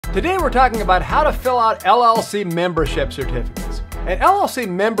Today we're talking about how to fill out LLC membership certificates. An LLC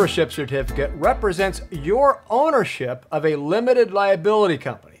membership certificate represents your ownership of a limited liability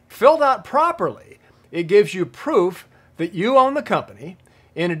company. Filled out properly, it gives you proof that you own the company.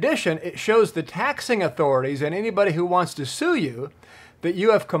 In addition, it shows the taxing authorities and anybody who wants to sue you that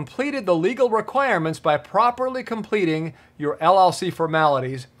you have completed the legal requirements by properly completing your LLC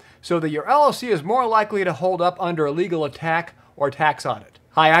formalities so that your LLC is more likely to hold up under a legal attack or tax audit.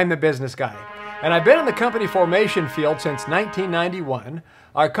 Hi, I'm the business guy, and I've been in the company formation field since 1991.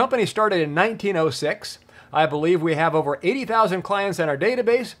 Our company started in 1906. I believe we have over 80,000 clients in our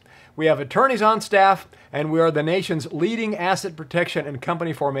database. We have attorneys on staff, and we are the nation's leading asset protection and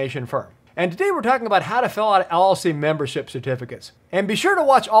company formation firm. And today we're talking about how to fill out LLC membership certificates. And be sure to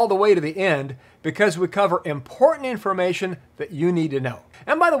watch all the way to the end because we cover important information that you need to know.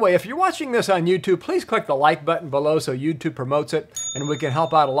 And by the way, if you're watching this on YouTube, please click the like button below so YouTube promotes it and we can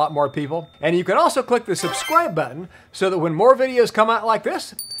help out a lot more people. And you can also click the subscribe button so that when more videos come out like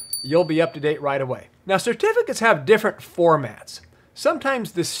this, you'll be up to date right away. Now, certificates have different formats.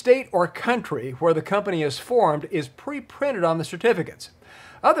 Sometimes the state or country where the company is formed is pre-printed on the certificates.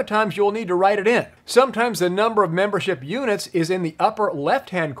 Other times you'll need to write it in. Sometimes the number of membership units is in the upper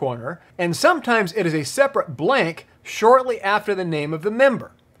left-hand corner, and sometimes it is a separate blank shortly after the name of the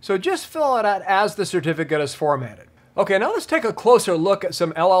member. So just fill it out as the certificate is formatted. Okay, now let's take a closer look at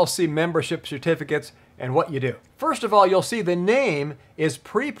some LLC membership certificates and what you do. First of all, you'll see the name is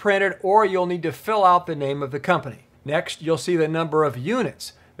pre-printed or you'll need to fill out the name of the company. Next, you'll see the number of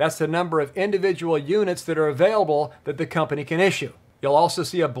units. That's the number of individual units that are available that the company can issue. You'll also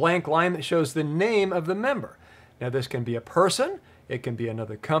see a blank line that shows the name of the member. Now this can be a person, it can be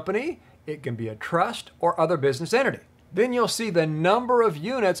another company, it can be a trust or other business entity. Then you'll see the number of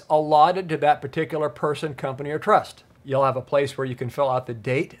units allotted to that particular person, company, or trust. You'll have a place where you can fill out the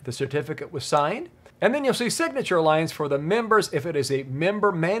date the certificate was signed. And then you'll see signature lines for the members if it is a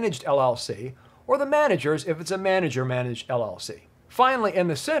member-managed LLC or the managers if it's a manager-managed LLC. Finally, in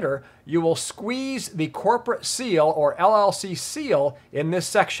the center, you will squeeze the corporate seal or LLC seal in this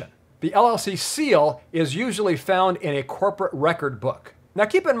section. The LLC seal is usually found in a corporate record book. Now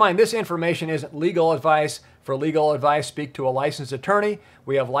keep in mind, this information isn't legal advice. For legal advice, speak to a licensed attorney.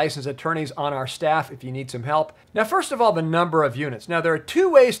 We have licensed attorneys on our staff if you need some help. Now, first of all, the number of units. Now, there are two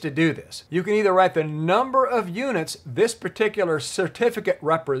ways to do this. You can either write the number of units this particular certificate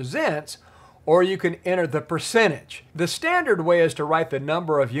represents, or you can enter the percentage. The standard way is to write the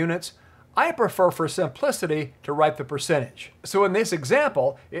number of units. I prefer for simplicity to write the percentage. So in this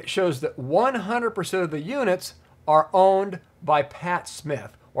example, it shows that 100% of the units are owned by Pat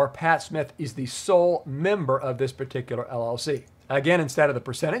Smith, or Pat Smith is the sole member of this particular LLC. Again, instead of the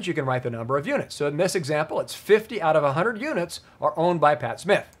percentage, you can write the number of units. So in this example, it's 50 out of 100 units are owned by Pat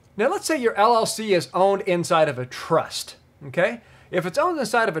Smith. Now let's say your LLC is owned inside of a trust, okay? If it's owned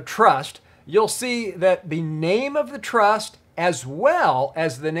inside of a trust, you'll see that the name of the trust as well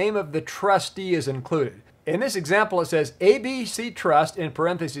as the name of the trustee is included. In this example, it says ABC Trust, in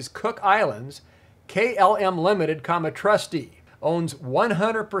parentheses, Cook Islands, KLM Limited, trustee, owns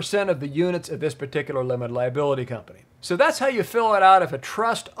 100% of the units of this particular limited liability company. So that's how you fill it out if a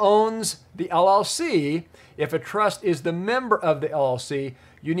trust owns the LLC. If a trust is the member of the LLC,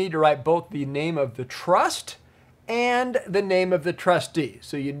 you need to write both the name of the trust and the name of the trustee.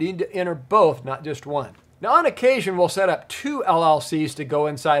 So you need to enter both, not just one. Now, on occasion, we'll set up two LLCs to go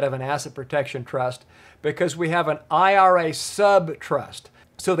inside of an asset protection trust because we have an IRA sub-trust.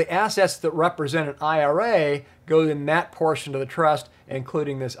 So the assets that represent an IRA go in that portion of the trust,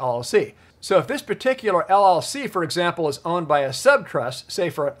 including this LLC. So if this particular LLC, for example, is owned by a sub-trust, say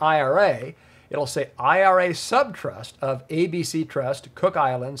for an IRA, it'll say IRA subtrust of ABC Trust, Cook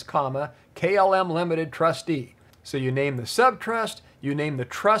Islands, KLM Limited trustee. So you name the subtrust, you name the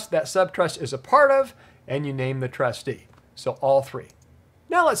trust that subtrust is a part of, and you name the trustee. So all three.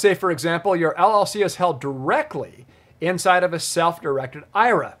 Now let's say, for example, your LLC is held directly inside of a self-directed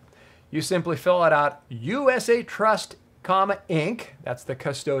IRA. You simply fill it out USA Trust, Inc., that's the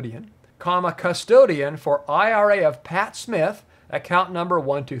custodian, custodian for IRA of Pat Smith, account number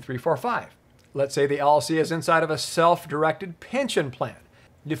 12345. Let's say the LLC is inside of a self-directed pension plan.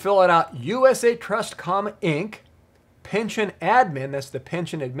 You fill it out USA Trust, Inc., pension admin, that's the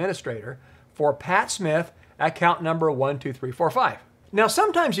pension administrator, for Pat Smith, account number 12345. Now,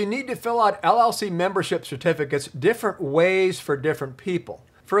 sometimes you need to fill out LLC membership certificates different ways for different people.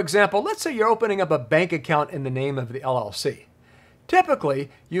 For example, let's say you're opening up a bank account in the name of the LLC. Typically,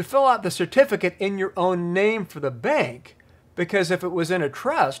 you fill out the certificate in your own name for the bank because if it was in a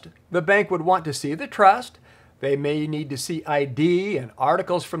trust, the bank would want to see the trust, They may need to see ID and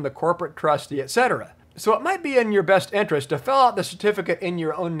articles from the corporate trustee, etc. So it might be in your best interest to fill out the certificate in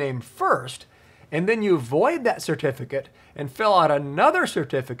your own name first, and then you void that certificate and fill out another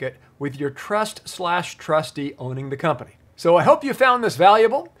certificate with your trust/trustee owning the company. So I hope you found this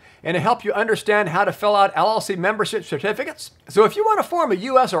valuable and it helped you understand how to fill out LLC membership certificates. So if you want to form a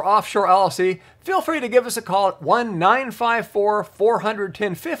U.S. or offshore LLC, feel free to give us a call at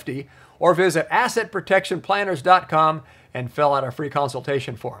 1-954-400-1050 or visit assetprotectionplanners.com and fill out a free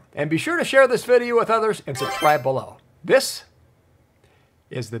consultation form. And be sure to share this video with others and subscribe below. This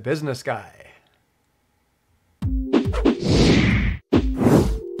is The Business Guy.